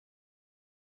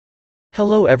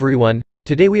Hello everyone,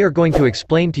 today we are going to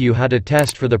explain to you how to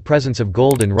test for the presence of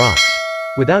gold in rocks,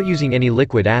 without using any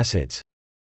liquid acids.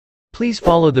 Please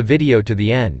follow the video to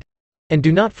the end. And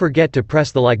do not forget to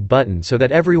press the like button so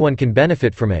that everyone can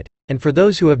benefit from it, and for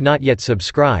those who have not yet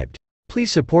subscribed, please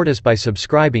support us by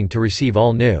subscribing to receive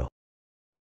all new.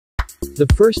 The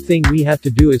first thing we have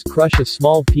to do is crush a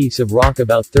small piece of rock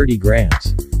about 30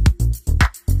 grams.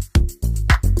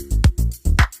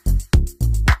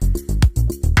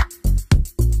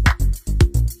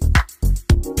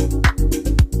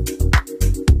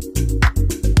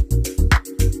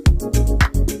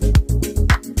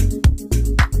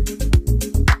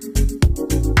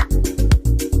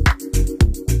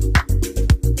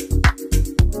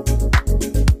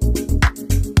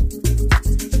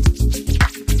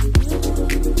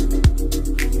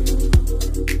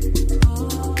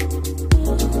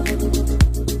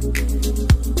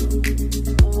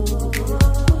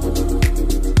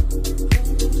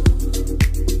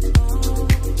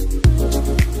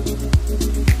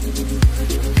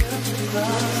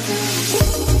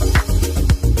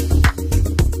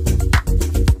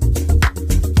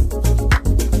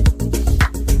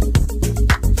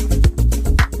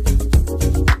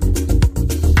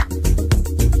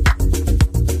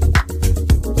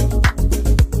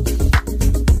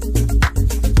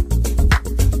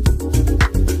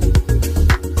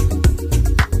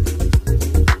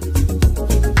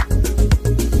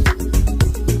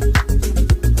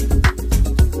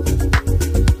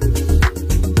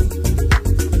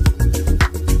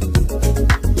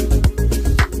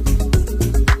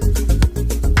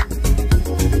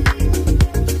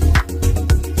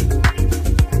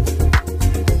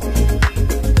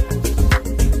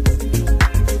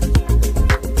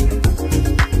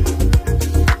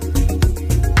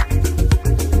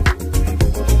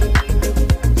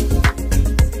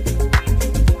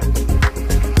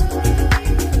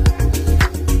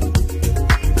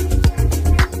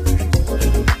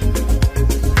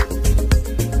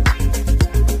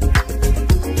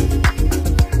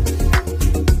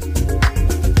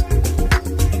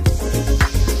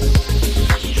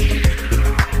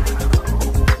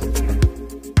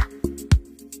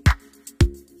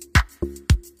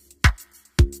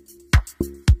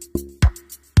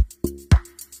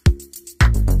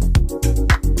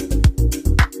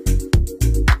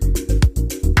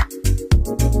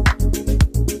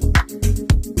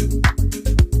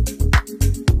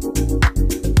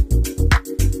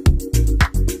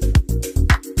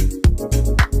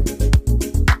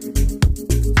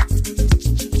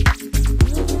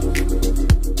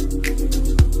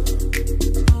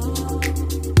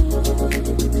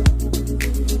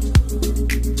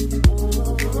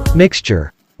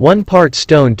 Mixture: 1 part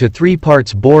stone to 3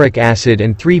 parts boric acid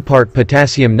and 3 part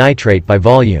potassium nitrate by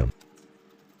volume.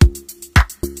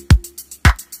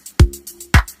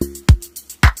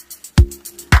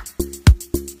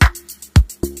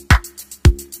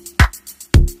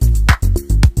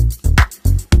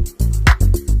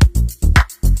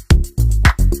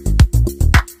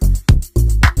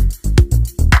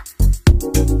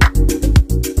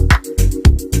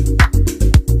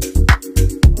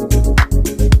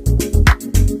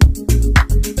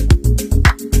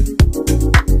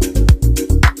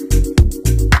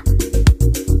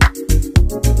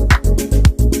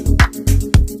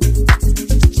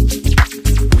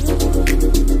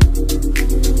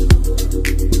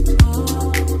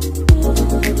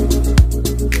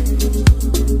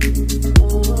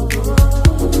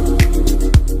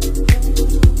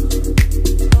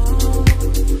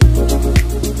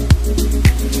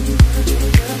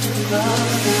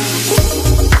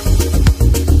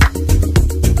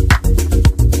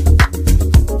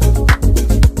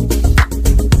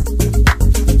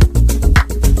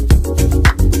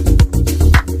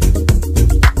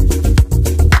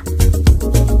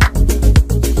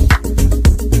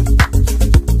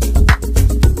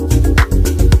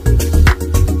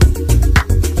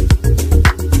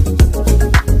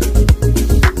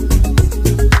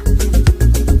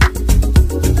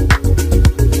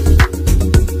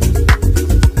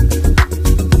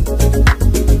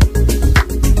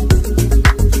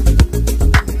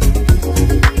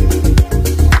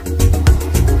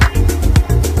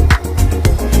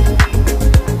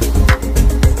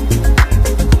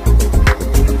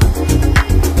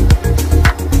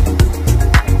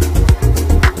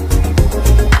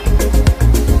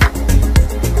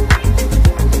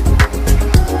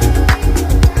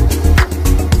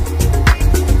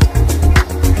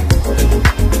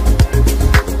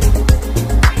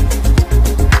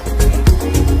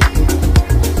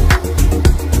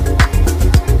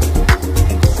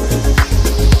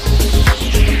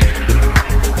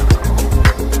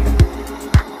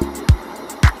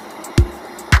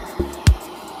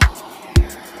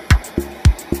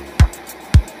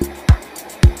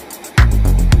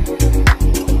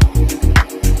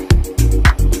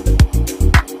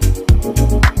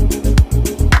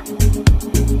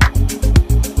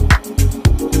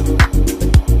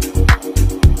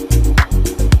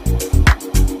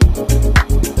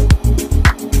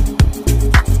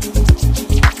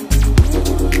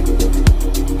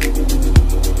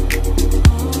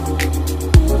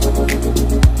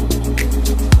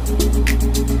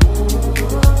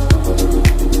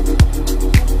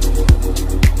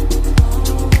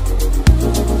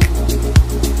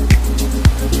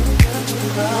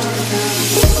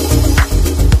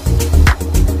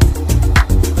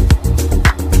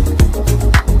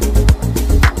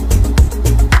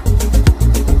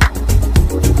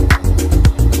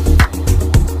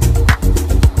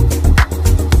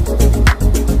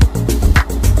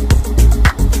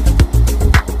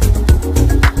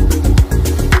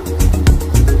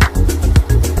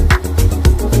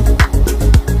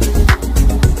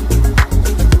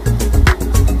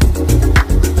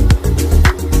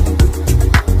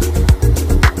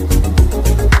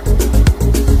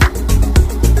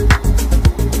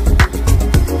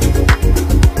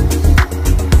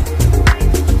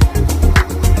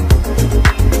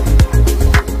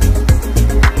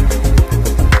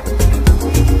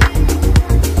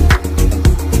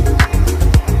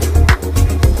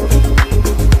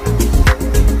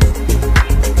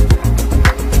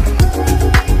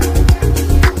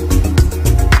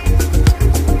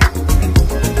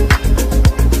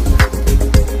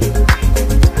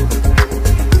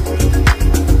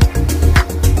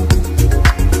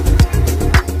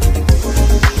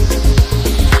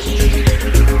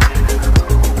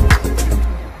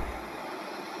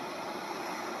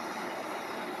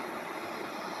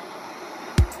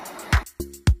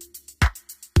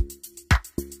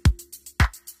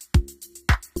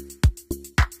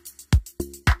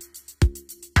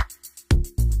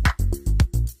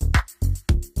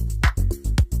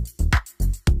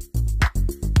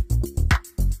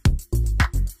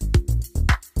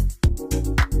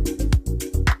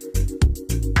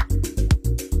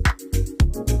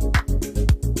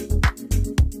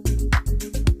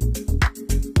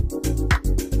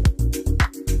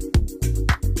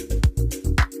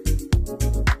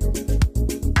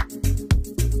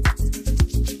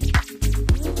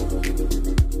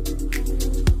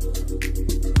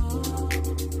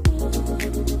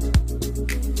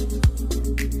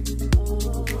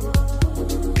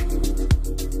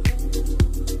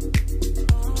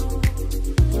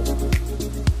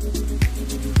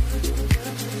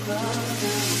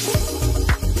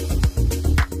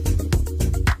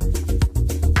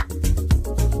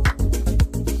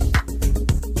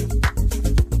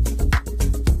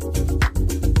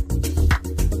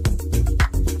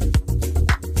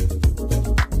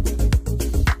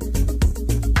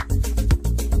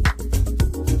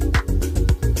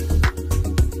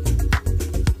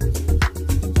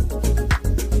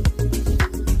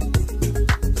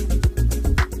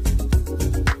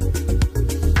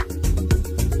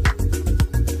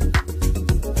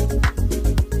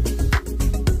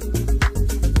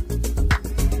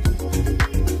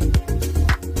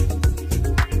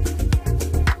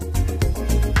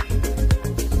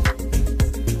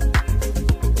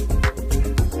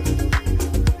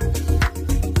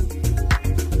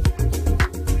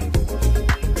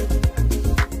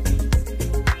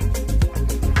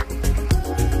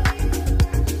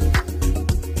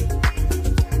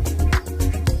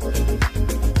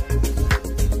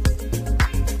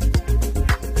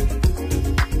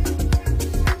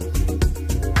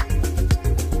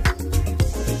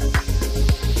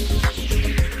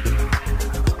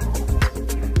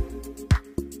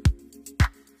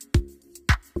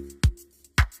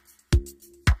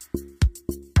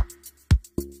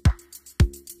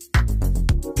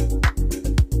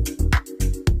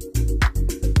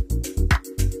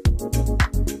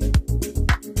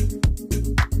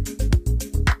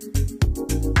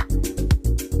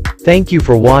 Thank you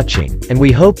for watching, and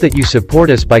we hope that you support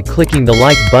us by clicking the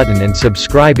like button and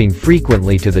subscribing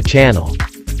frequently to the channel.